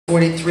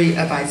43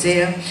 of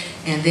Isaiah,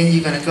 and then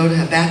you're going to go to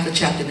Habakkuk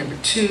chapter number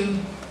 2.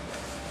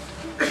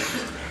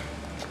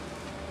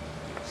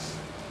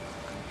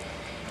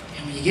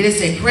 And when you get it,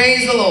 say,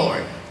 praise the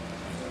Lord.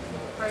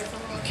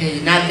 Okay,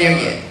 you're not there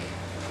yet.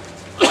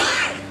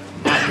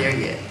 Not there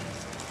yet.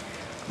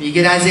 When you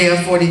get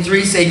Isaiah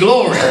 43, say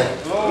glory.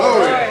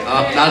 Glory.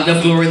 Not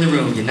enough glory in the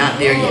room. You're not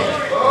there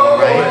yet. All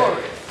right?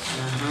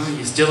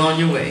 You're still on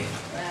your way.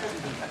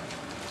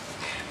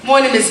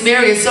 Morning, Miss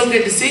Mary. It's so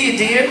good to see you,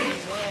 dear.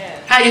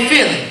 How you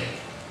feeling?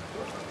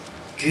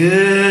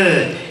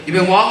 Good. You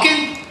been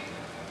walking?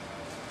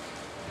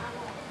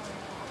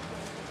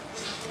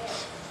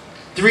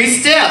 3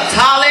 steps.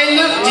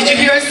 Hallelujah. Did you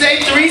hear us say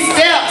 3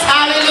 steps?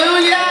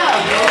 Hallelujah.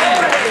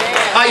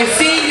 Are you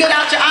seeing good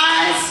out your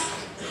eyes?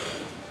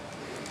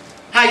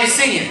 How you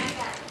seeing?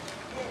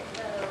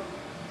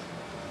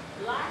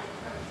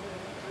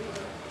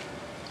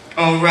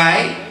 All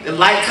right. The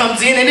light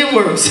comes in and it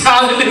works.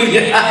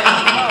 Hallelujah.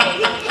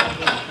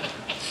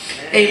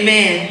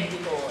 Amen.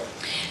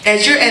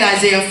 As you're at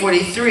Isaiah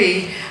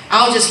 43,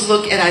 I'll just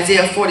look at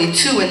Isaiah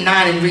 42 and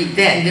 9 and read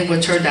that, and then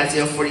we'll turn to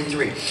Isaiah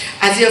 43.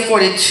 Isaiah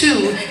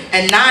 42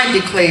 and 9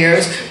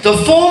 declares, the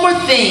former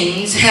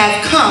things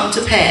have come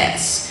to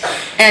pass,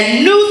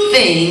 and new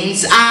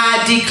things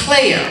I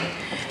declare.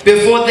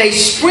 Before they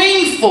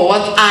spring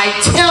forth, I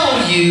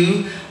tell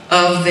you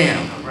of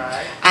them.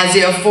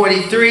 Isaiah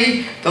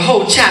 43, the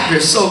whole chapter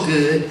is so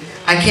good.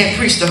 I can't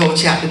preach the whole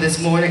chapter this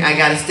morning. I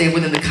got to stay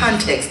within the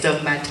context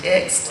of my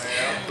text.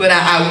 But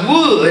I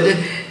would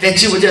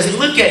that you would just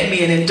look at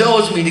me and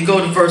indulge me to go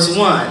to verse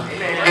 1.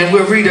 And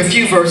we'll read a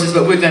few verses,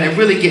 but we're going to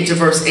really get to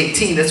verse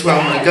 18. That's where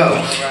I want to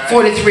go.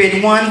 43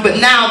 and 1. But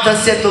now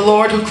thus saith the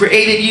Lord who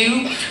created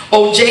you,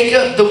 O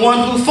Jacob, the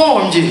one who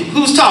formed you.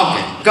 Who's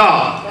talking?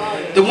 God.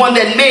 The one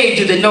that made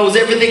you, that knows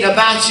everything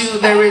about you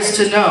there is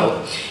to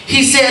know.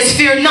 He says,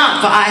 fear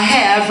not, for I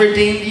have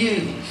redeemed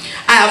you.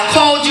 I have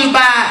called you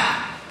by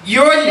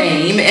your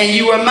name, and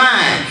you are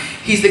mine.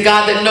 He's the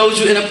God that knows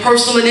you in a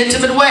personal and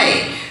intimate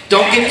way.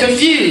 Don't get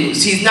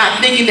confused. He's not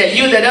thinking that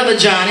you're that other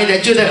Johnny,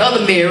 that you're that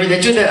other Mary,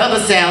 that you're that other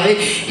Sally.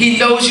 He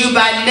knows you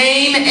by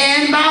name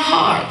and by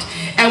heart.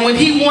 And when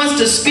he wants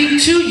to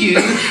speak to you,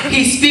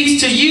 he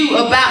speaks to you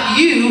about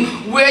you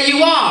where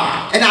you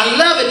are. And I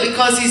love it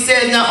because he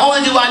says, not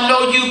only do I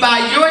know you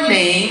by your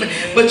name,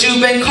 but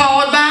you've been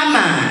called by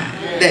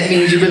mine. That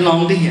means you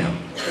belong to him.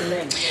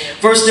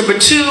 Verse number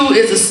 2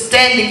 is a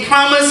standing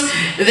promise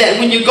that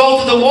when you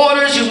go through the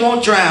waters, you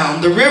won't drown.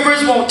 The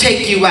rivers won't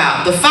take you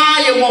out. The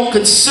fire won't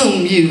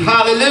consume you.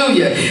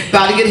 Hallelujah.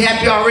 About to get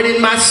happy already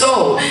in my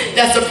soul.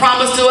 That's a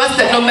promise to us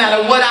that no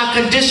matter what our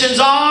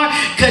conditions are,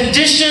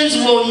 conditions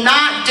will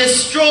not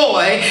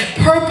destroy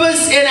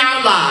purpose in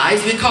our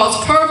lives,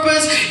 because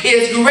purpose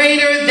is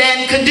greater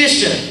than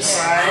conditions.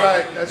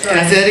 That's right.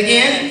 Can I say it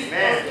again?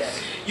 Amen.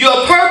 Your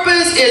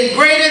purpose is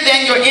greater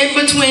than your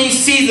in-between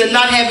season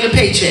not having a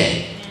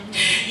paycheck.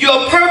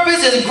 Your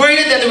purpose is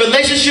greater than the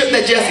relationship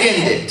that just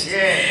ended.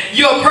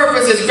 Your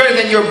purpose is greater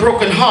than your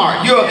broken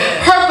heart. Your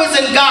purpose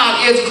in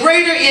God is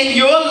greater in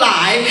your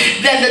life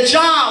than the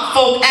job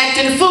folk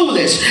acting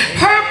foolish.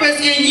 Purpose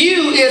in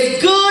you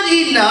is good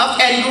enough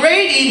and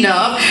great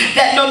enough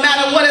that no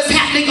matter what is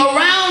happening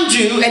around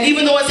you, and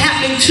even though it's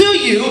happening to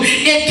you,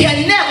 it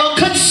can never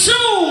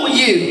consume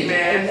you.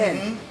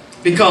 Amen.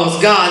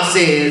 Because God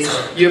says,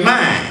 you're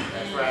mine.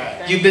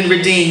 You've been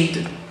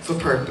redeemed for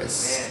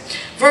purpose.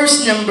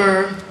 Verse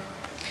number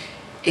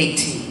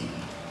 18.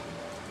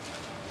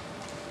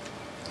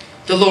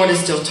 The Lord is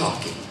still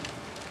talking.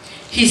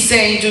 He's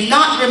saying, do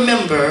not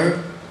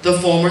remember the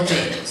former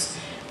things.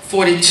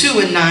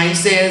 42 and 9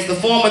 says the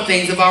former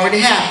things have already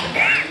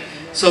happened.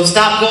 So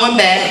stop going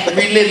back,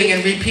 reliving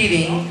and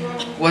repeating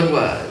what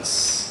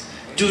was.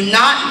 Do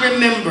not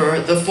remember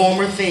the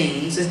former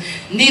things,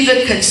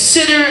 neither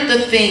consider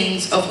the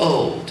things of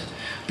old.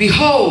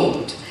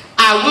 Behold,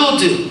 I will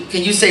do.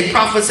 Can you say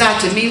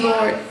prophesy to me,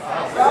 Lord?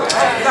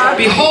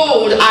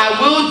 Behold, I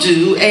will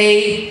do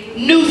a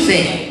new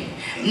thing.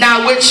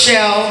 Now which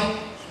shall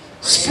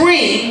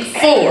spring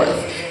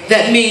forth.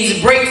 That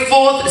means break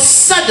forth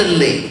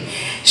suddenly.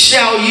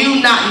 Shall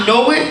you not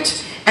know it?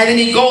 And then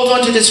he goes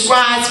on to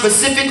describe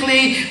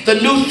specifically the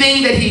new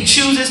thing that he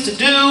chooses to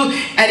do.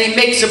 And he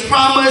makes a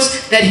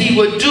promise that he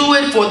will do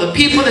it for the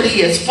people that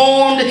he has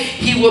formed.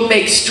 He will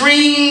make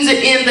streams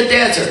in the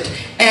desert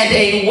and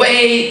a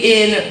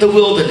way in the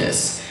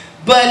wilderness.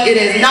 But it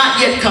has not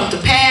yet come to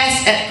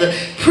pass. At the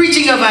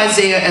preaching of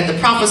Isaiah and the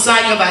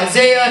prophesying of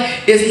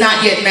Isaiah is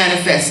not yet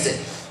manifested.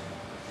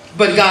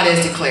 But God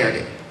has declared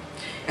it.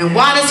 And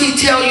why does he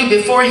tell you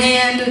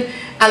beforehand?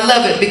 I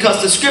love it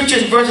because the scripture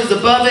in verses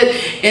above it,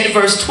 in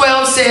verse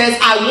 12 says,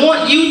 I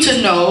want you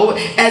to know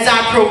as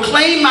I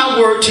proclaim my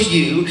word to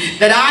you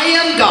that I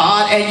am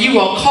God and you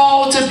are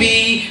called to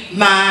be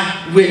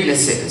my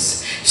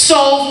witnesses.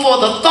 So for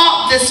the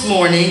thought this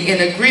morning,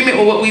 in agreement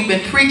with what we've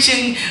been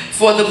preaching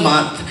for the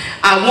month,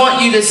 I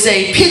want you to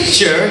say,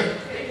 picture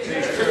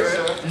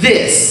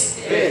this,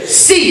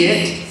 see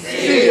it,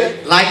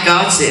 like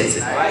God says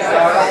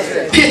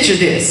it. Picture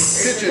this.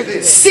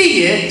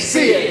 See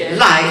it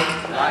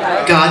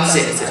like God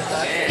says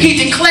it.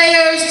 He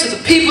declares to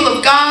the people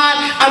of God,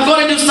 I'm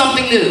going to do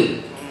something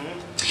new.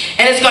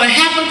 And it's going to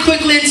happen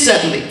quickly and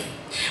suddenly.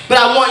 But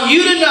I want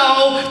you to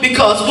know,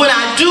 because when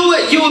I do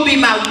it, you will be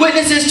my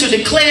witnesses to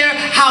declare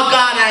how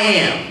God I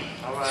am.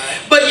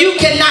 But you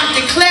cannot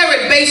declare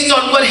it based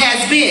on what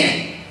has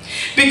been.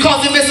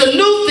 Because if it's a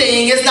new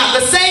thing, it's not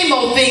the same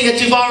old thing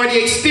that you've already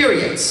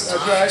experienced.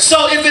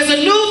 So if it's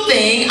a new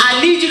thing,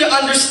 I need you to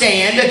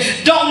understand,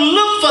 don't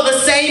look for the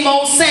same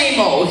old, same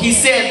old. He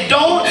said,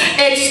 don't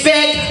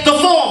expect the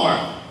former.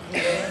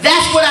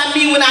 That's what I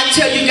mean when I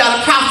tell you got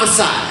to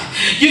prophesy.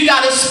 You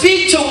got to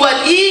speak to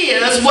what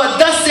is, what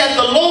thus said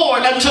the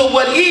Lord, until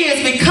what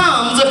is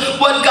becomes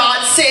what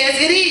God says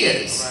it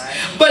is.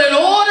 But in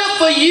order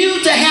for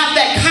you to have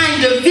that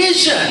kind of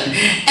vision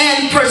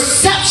and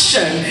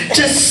perception,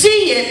 to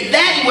see it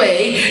that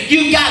way,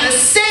 you got to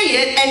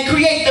say it and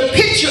create the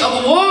picture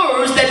of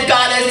words that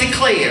God has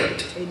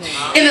declared.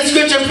 In the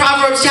scripture in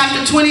Proverbs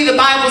chapter 20, the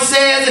Bible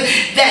says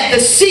that the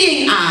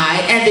seeing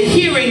eye and the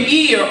hearing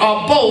ear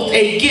are both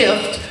a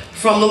gift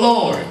from the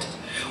Lord.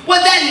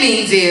 What that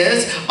means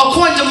is,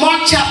 according to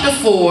Mark chapter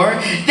 4,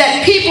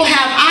 that people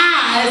have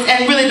eyes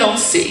and really don't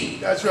see.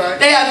 That's right.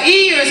 They have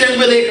ears and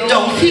really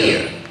don't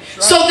hear.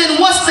 So then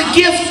what's the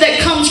gift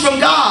that comes from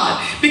God?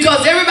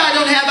 Because everybody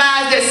don't have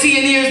eyes that see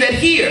and ears that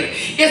hear.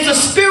 It's a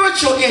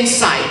spiritual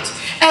insight.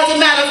 As a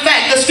matter of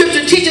fact, the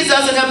scripture teaches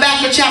us in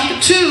Habakkuk chapter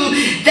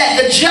 2 that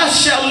the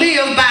just shall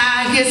live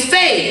by his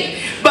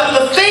faith. But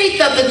the faith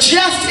of the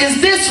just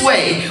is this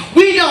way.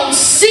 We don't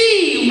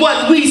see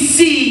what we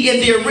see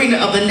in the arena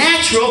of the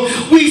natural.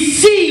 We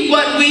see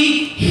what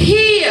we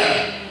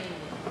hear.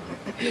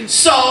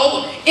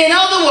 So, in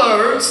other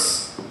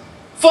words,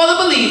 for the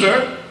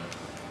believer,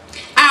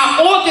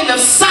 our organ of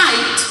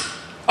sight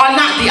are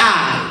not the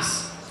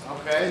eyes.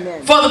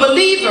 Okay. For the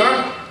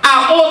believer,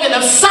 our organ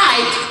of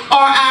sight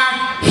are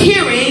our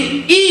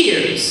hearing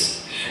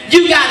ears.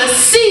 You got to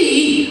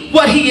see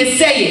what he is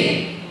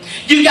saying.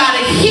 You got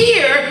to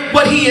hear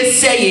what he is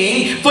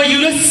saying for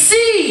you to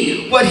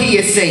see what he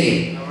is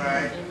saying. All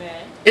right.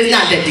 It's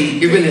not that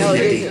deep. It really isn't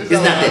that deep. It's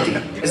not that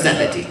deep. It's not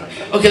that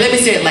deep. Okay, let me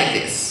say it like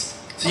this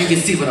so you can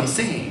see what I'm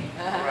saying.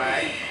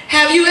 Right.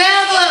 Have you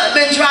ever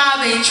been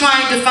driving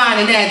trying to find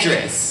an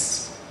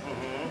address?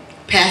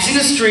 Passing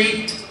a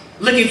street,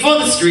 looking for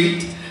the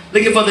street,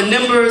 looking for the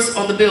numbers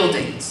on the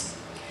buildings.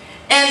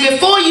 And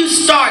before you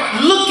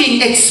start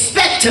looking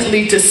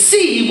expectantly to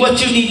see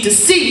what you need to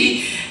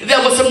see, there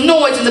was some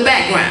noise in the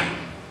background.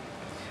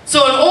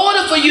 So in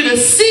order for you to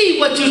see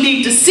what you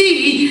need to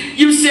see,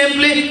 you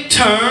simply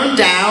turn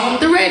down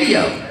the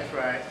radio. That's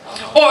right.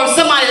 Or if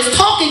somebody is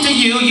talking to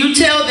you, you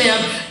tell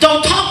them,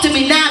 don't talk to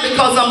me now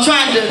because I'm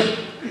trying to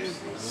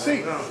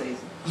see.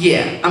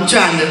 Yeah, I'm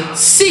trying to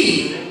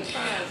see.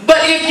 But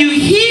if you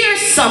hear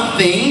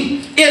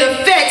something, it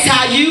affects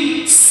how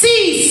you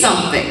see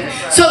something.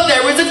 So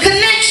there is a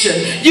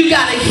connection. You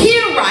got to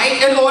hear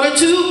right in order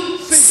to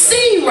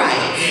see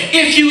right.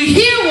 If you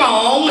hear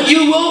wrong,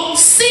 you will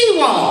see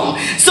wrong.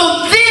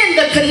 So then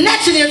the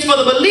connection is for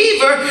the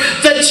believer,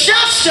 the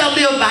just shall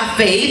live by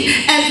faith,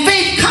 and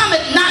faith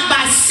cometh not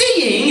by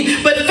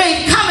seeing, but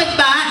faith cometh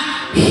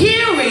by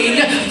hearing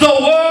the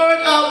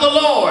word of the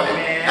Lord.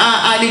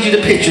 I need you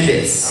to picture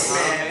this.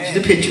 I need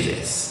you to picture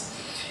this.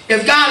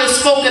 If God has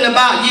spoken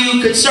about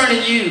you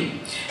concerning you,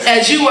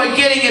 as you are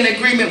getting in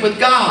agreement with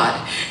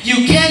God,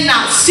 you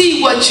cannot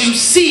see what you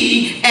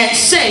see and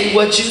say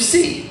what you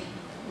see.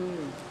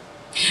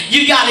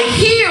 You got to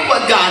hear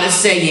what God is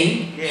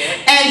saying,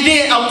 and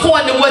then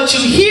according to what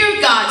you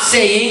hear God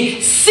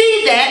saying,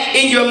 see that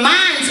in your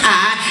mind's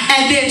eye,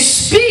 and then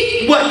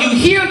speak what you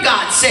hear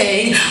God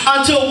saying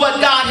until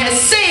what God has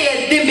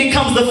said then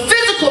becomes the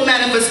physical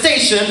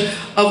manifestation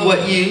of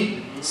what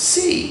you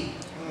see.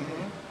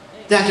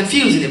 Did I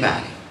confuse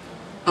anybody?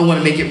 I want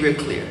to make it real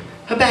clear.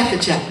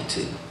 Habakkuk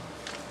chapter 2.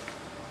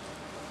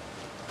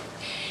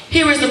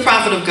 Here is the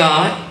prophet of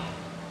God.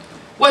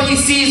 What he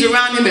sees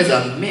around him is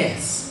a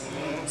mess.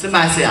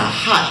 Somebody say a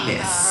hot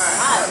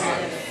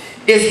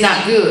mess. It's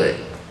not good.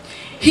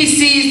 He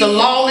sees the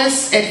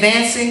lawless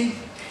advancing.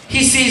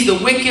 He sees the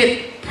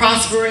wicked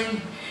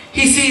prospering.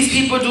 He sees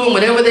people doing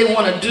whatever they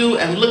want to do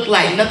and look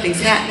like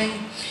nothing's happening.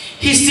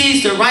 He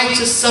sees the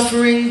righteous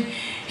suffering.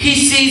 He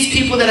sees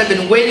people that have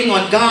been waiting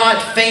on God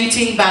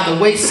fainting by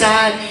the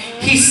wayside.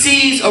 He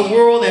sees a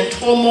world in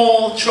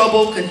turmoil,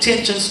 trouble,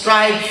 contention,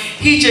 strife.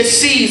 He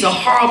just sees a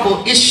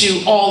horrible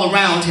issue all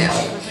around him.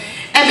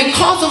 And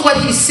because of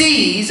what he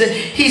sees,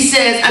 he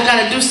says, I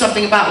got to do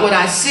something about what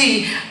I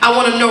see. I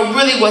want to know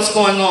really what's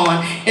going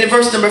on. In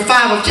verse number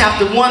 5 of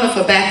chapter 1 of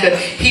Habakkuk,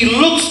 he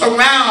looks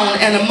around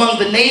and among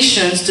the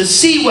nations to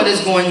see what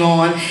is going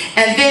on.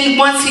 And then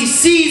once he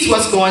sees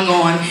what's going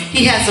on,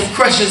 he has some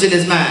questions in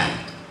his mind.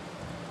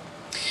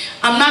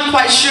 I'm not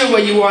quite sure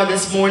where you are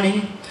this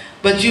morning,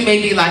 but you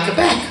may be like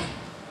Habakkuk.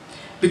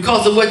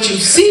 Because of what you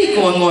see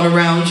going on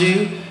around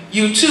you,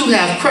 you too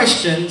have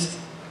questions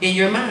in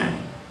your mind.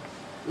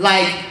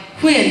 Like,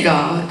 when,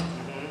 God?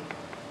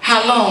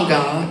 How long,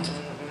 God?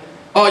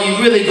 Are you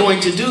really going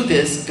to do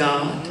this,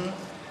 God?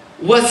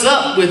 What's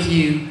up with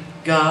you,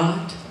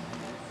 God?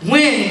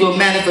 When will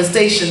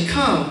manifestation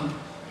come,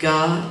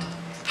 God?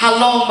 How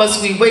long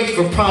must we wait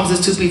for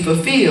promises to be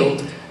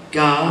fulfilled,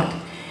 God?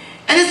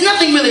 And there's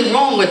nothing really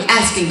wrong with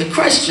asking the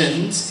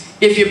questions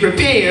if you're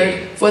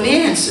prepared for the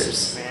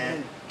answers.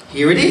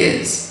 Here it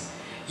is.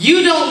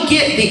 You don't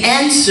get the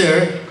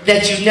answer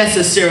that you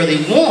necessarily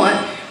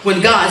want. When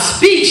God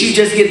speaks, you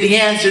just get the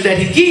answer that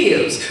he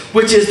gives,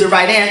 which is the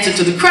right answer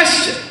to the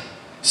question.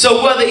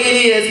 So whether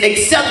it is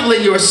acceptable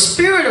in your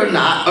spirit or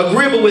not,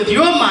 agreeable with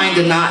your mind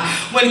or not,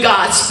 when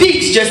God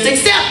speaks, just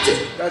accept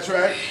it. That's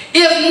right.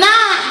 If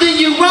not, then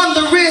you run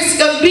the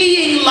risk of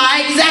being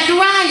like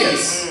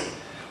Zacharias.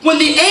 When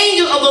the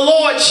angel of the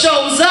Lord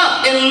shows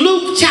up in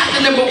Luke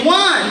chapter number 1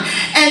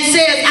 and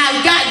says,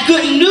 I've got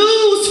good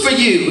news for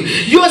you.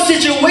 Your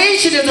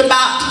situation is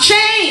about to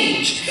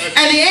change.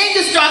 And the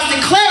angel starts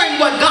declaring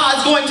what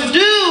God's going to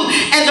do.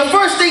 And the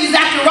first thing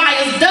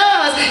Zacharias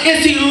does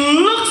is he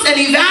looks and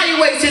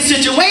evaluates his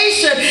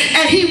situation.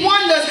 And he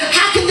wonders,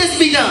 how can this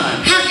be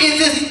done? How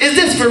is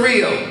this for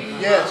real?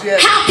 Yes,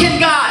 yes. How can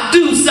God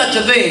do such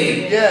a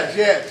thing? Yes,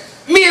 yes.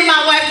 Me and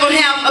my wife gonna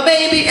have a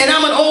baby, and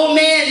I'm an old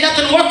man,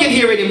 nothing working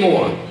here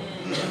anymore.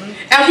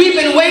 And we've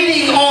been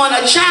waiting on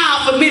a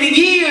child for many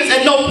years,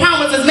 and no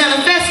promise is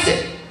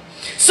manifested.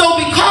 So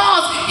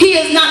because he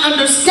is not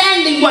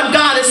understanding what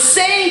God is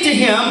saying to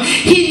him,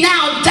 he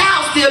now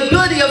doubts the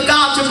ability of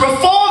God to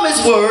perform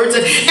his words,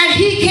 and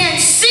he can't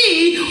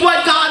see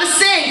what God is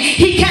saying.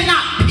 He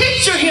cannot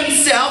picture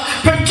himself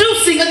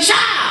producing a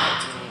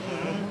child.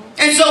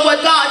 And so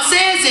what God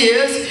says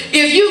is,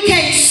 if you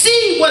can't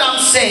see what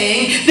I'm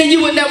saying, then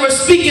you would never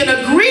speak in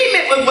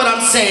agreement with what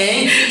I'm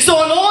saying.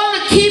 So in order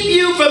to keep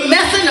you from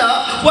messing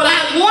up what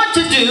I want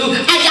to do,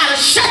 I got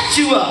to shut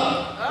you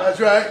up. That's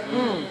right.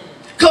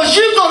 Because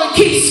you're going to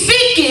keep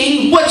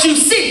speaking what you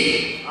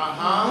see.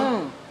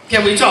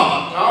 Can we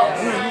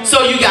talk?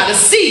 So you got to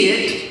see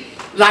it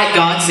like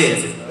God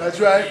says it. That's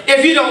right.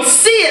 If you don't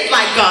see it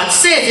like God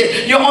says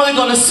it, you're only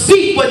going to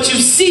speak what you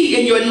see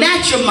in your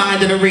natural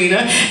minded arena.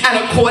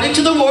 And according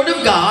to the word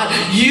of God,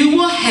 you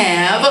will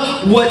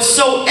have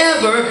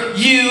whatsoever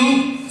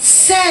you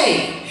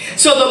say.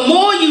 So the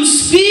more you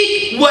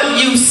speak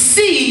what you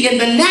see in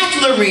the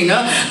natural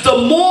arena, the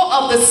more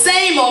of the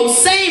same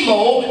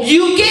old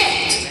you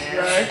get.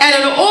 Right.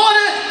 And in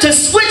order to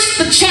switch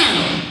the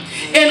channel,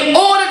 in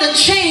order to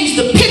change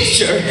the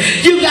picture,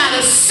 you got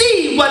to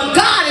see what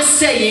God is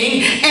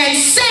saying and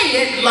say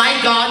it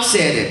like God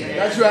said it.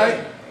 That's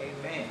right.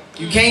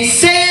 You can't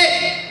say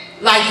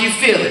it like you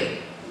feel it.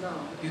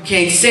 You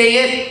can't say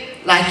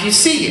it like you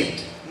see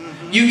it.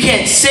 You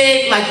can't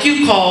say it like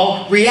you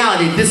call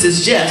reality. This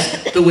is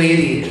just the way it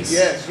is.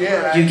 Yes,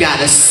 yes. You got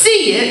to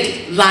see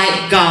it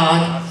like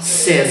God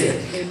says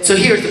it. So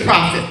here's the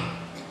prophet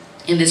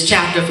in this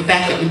chapter of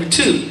Habakkuk number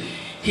 2.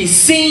 He's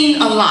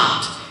seen a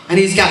lot. And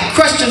he's got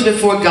questions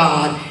before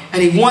God,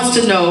 and he wants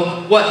to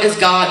know what is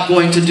God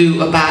going to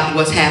do about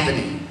what's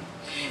happening.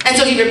 And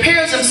so he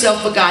prepares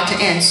himself for God to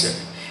answer.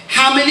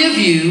 How many of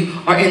you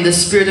are in the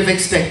spirit of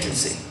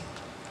expectancy?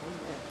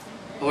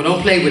 Oh,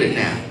 don't play with it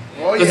now.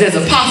 Because there's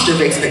a posture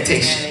of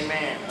expectation.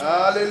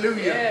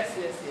 Hallelujah. Yes,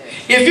 yes,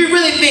 yes. If you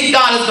really think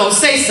God is going to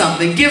say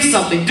something, give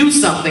something, do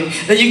something,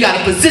 then you got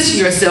to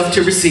position yourself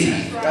to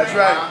receive. That's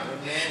right.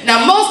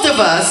 Now, most of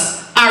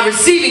us, our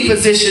receiving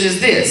position is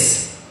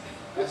this.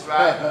 That's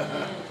right.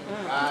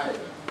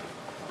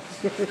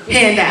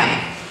 Hand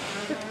out.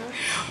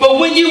 But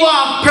when you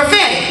are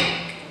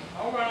prophetic,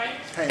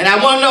 and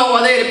I want to know,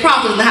 are there any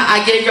prophets in the house?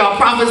 I gave y'all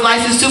prophet's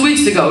license 2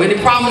 weeks ago. Any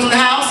prophets in the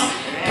house?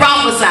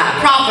 Prophesy,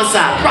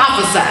 prophesy,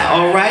 prophesy,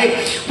 all right?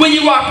 When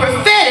you are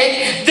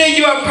prophetic, then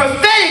your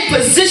prophetic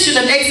position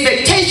of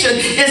expectation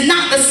is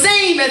not the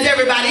same as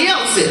everybody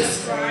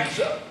else's.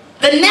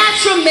 The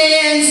natural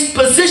man's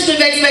position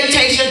of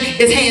expectation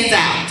is hands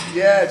out.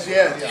 Yes,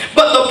 yes.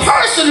 But the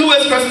person who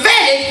is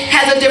prophetic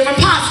has a different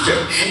posture.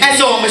 And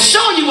so I'm going to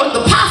show you what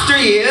the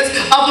posture is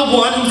of the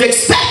one who's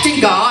expecting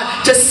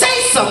God to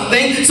say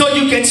something so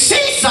you can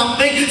see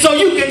something, so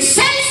you can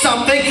say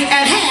something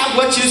and have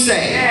what you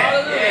say.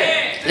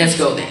 Let's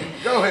go then.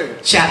 Go ahead.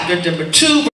 Chapter number 2.